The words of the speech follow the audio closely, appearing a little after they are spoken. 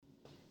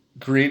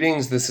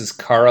Greetings, this is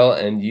Carl,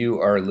 and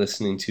you are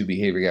listening to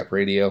Behavior Gap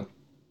Radio.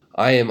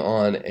 I am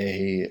on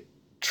a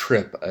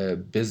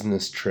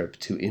business trip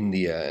to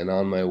India, and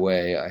on my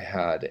way I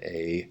had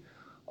a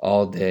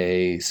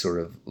all-day sort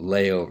of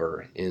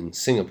layover in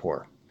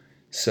Singapore.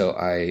 So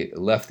I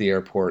left the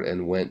airport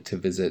and went to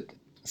visit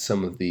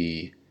some of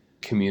the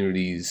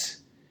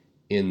communities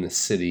in the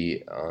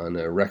city on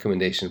a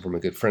recommendation from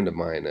a good friend of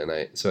mine, and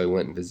I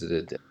went and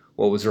visited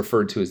what was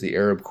referred to as the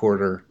Arab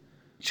Quarter,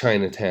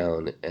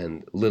 Chinatown,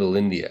 and Little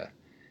India.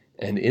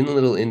 And in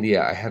Little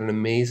India, I had an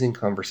amazing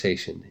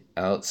conversation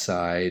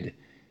outside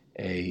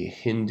a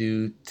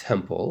Hindu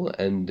temple.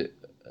 And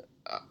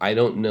I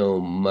don't know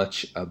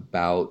much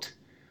about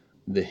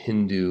the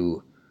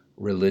Hindu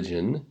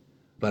religion,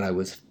 but I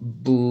was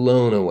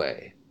blown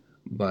away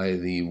by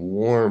the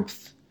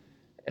warmth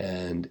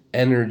and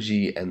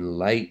energy and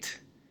light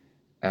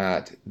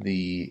at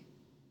the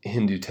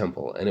Hindu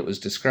temple. And it was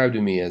described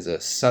to me as a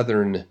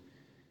southern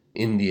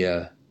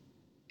India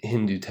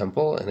Hindu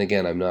temple. And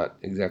again, I'm not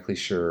exactly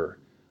sure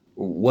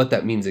what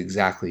that means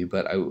exactly,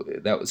 but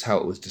that was how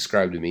it was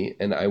described to me.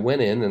 And I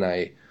went in and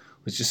I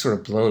was just sort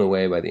of blown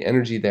away by the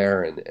energy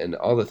there and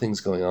all the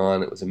things going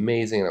on. It was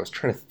amazing. And I was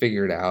trying to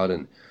figure it out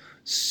and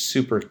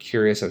super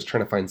curious. I was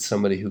trying to find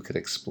somebody who could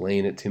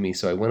explain it to me.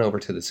 So I went over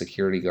to the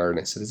security guard and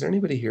I said, "Is there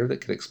anybody here that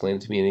could explain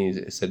it to me?" And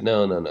he said,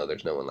 No,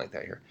 there's no one like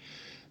that here.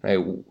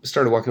 And I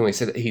started walking away.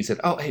 He said,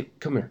 "Oh, hey,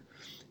 come here."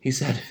 He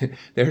said,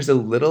 "There's a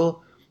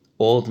little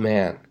old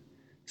man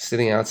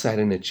sitting outside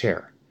in a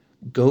chair.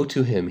 Go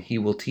to him, he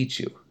will teach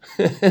you."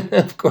 And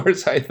of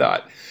course I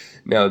thought,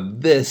 now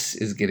this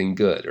is getting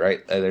good,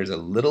 right? There's a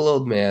little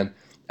old man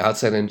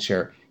outside in a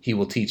chair, he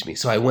will teach me.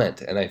 So I went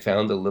and I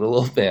found the little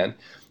old man,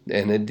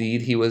 and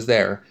indeed he was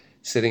there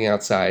sitting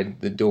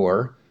outside the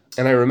door.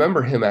 And I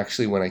remember him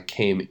actually when I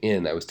came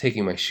in, I was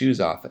taking my shoes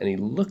off and he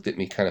looked at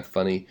me kind of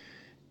funny.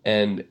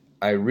 And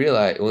I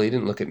realized, well, he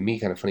didn't look at me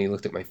kind of funny, he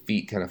looked at my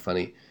feet kind of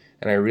funny.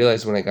 And I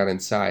realized when I got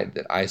inside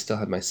that I still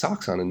had my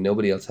socks on and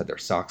nobody else had their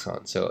socks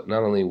on. So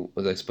not only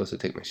was I supposed to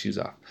take my shoes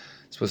off,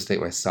 I was supposed to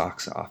take my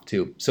socks off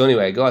too. So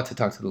anyway, I go out to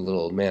talk to the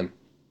little old man.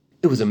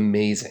 It was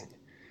amazing.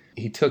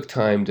 He took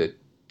time to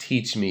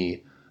teach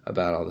me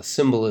about all the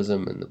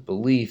symbolism and the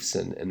beliefs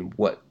and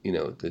what,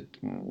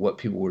 what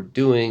people were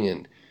doing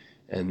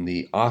and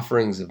the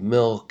offerings of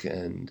milk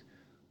and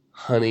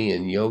honey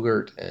and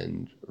yogurt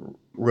and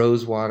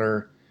rose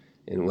water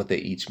and what they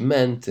each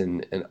meant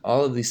and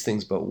all of these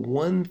things. But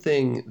one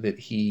thing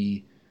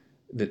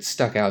that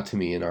stuck out to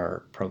me in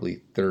our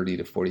probably 30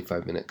 to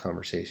 45 minute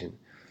conversation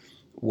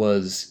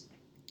was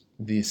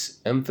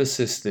this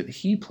emphasis that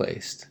he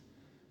placed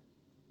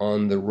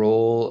on the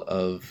role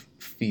of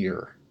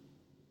fear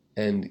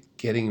and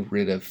getting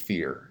rid of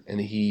fear.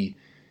 And he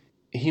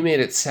made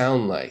it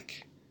sound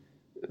like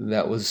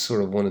that was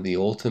sort of one of the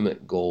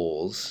ultimate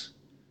goals,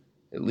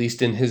 at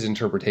least in his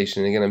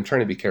interpretation. And again, I'm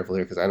trying to be careful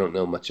here because I don't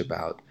know much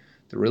about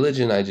the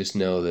religion. I just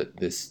know that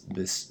this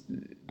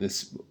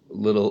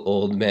little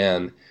old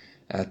man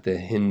at the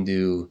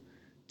Hindu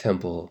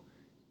temple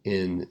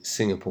in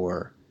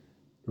Singapore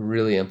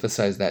really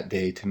emphasized that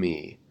day to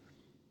me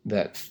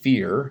that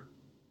fear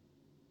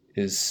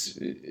is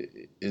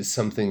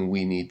something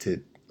we need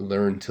to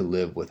learn to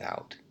live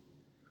without.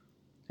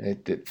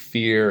 Right? That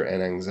fear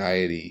and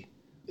anxiety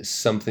is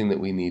something that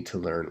we need to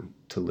learn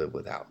to live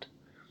without,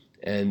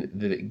 and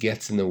that it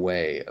gets in the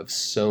way of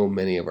so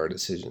many of our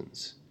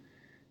decisions.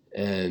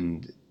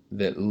 And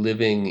that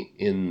living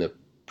in the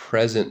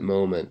present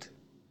moment,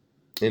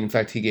 in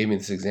fact, he gave me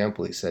this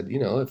example. He said,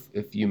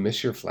 if you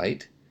miss your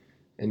flight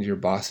and your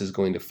boss is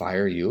going to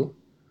fire you,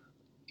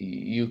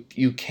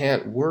 you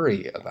can't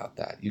worry about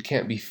that. You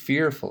can't be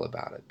fearful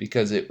about it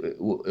because it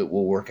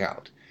will work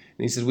out.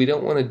 And he said, we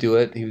don't want to do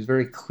it. He was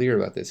very clear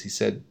about this. He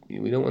said,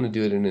 we don't want to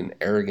do it in an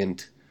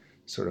arrogant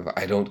sort of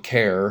I don't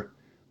care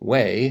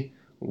way.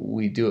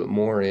 We do it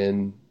more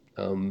in,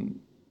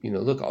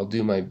 look, I'll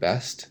do my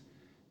best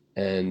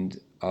and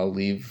I'll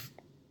leave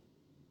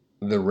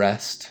the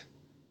rest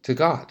to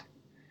God.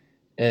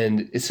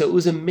 And so it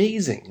was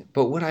amazing.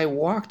 But what I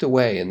walked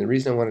away, and the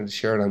reason I wanted to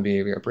share it on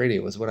Behavior Gap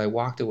Radio, was what I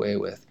walked away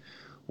with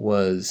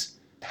was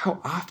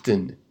how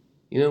often,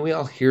 we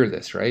all hear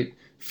this, right?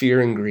 Fear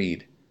and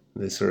greed,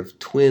 this sort of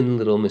twin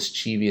little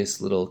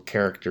mischievous little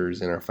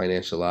characters in our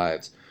financial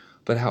lives.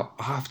 But how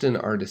often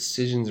our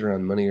decisions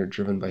around money are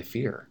driven by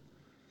fear.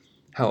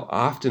 How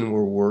often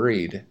we're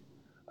worried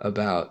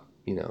about,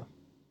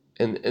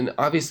 and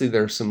obviously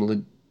there are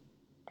some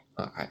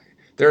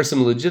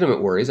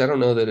legitimate worries. I don't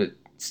know that it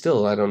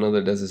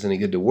does us any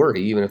good to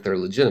worry, even if they're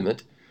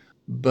legitimate.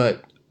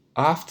 But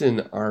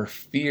often our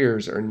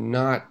fears are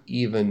not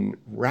even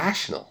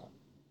rational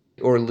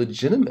or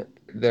legitimate.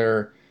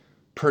 They're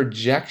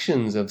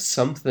projections of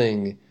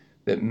something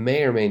that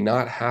may or may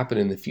not happen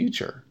in the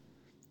future,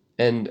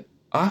 and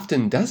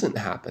often doesn't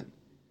happen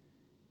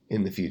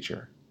in the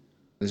future.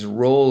 This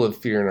role of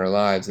fear in our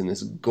lives and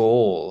this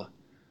goal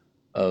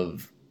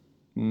of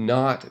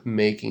not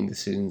making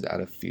decisions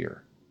out of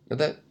fear. Now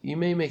that you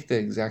may make the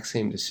exact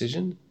same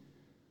decision,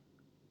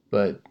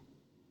 but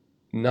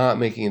not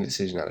making a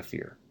decision out of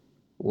fear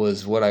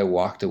was what I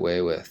walked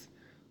away with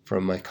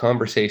from my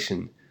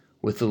conversation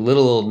with the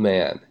little old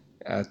man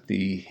at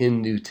the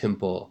Hindu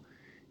temple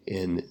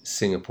in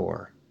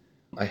Singapore.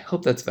 I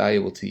hope that's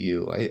valuable to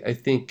you. I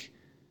think,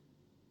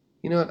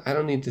 you know what, I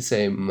don't need to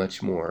say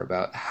much more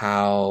about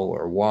how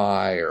or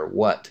why or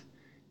what,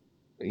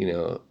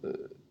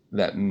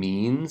 that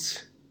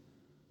means.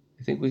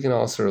 I think we can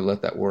all sort of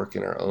let that work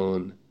in our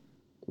own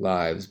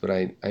lives, but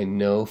I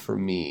know for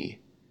me,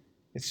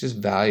 it's just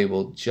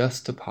valuable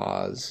just to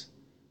pause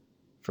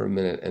for a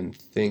minute and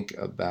think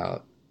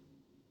about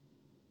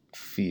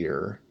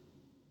fear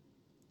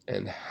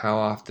and how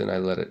often I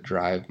let it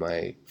drive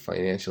my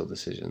financial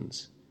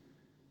decisions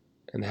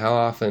and how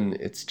often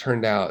it's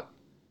turned out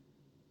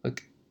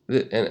like,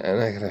 and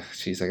I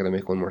gotta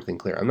make one more thing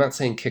clear. I'm not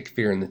saying kick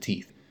fear in the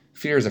teeth.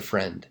 Fear is a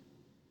friend.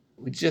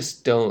 We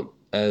just don't,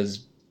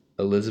 as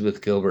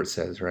Elizabeth Gilbert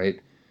says,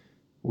 right?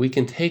 We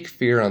can take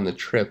fear on the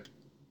trip,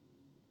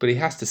 but he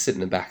has to sit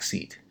in the back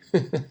seat.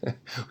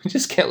 We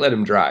just can't let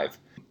him drive.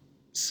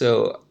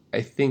 So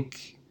I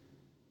think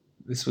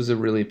this was a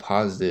really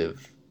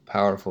positive,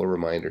 powerful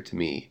reminder to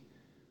me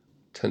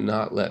to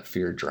not let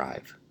fear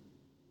drive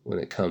when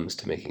it comes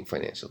to making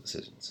financial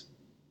decisions.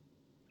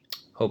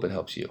 Hope it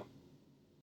helps you.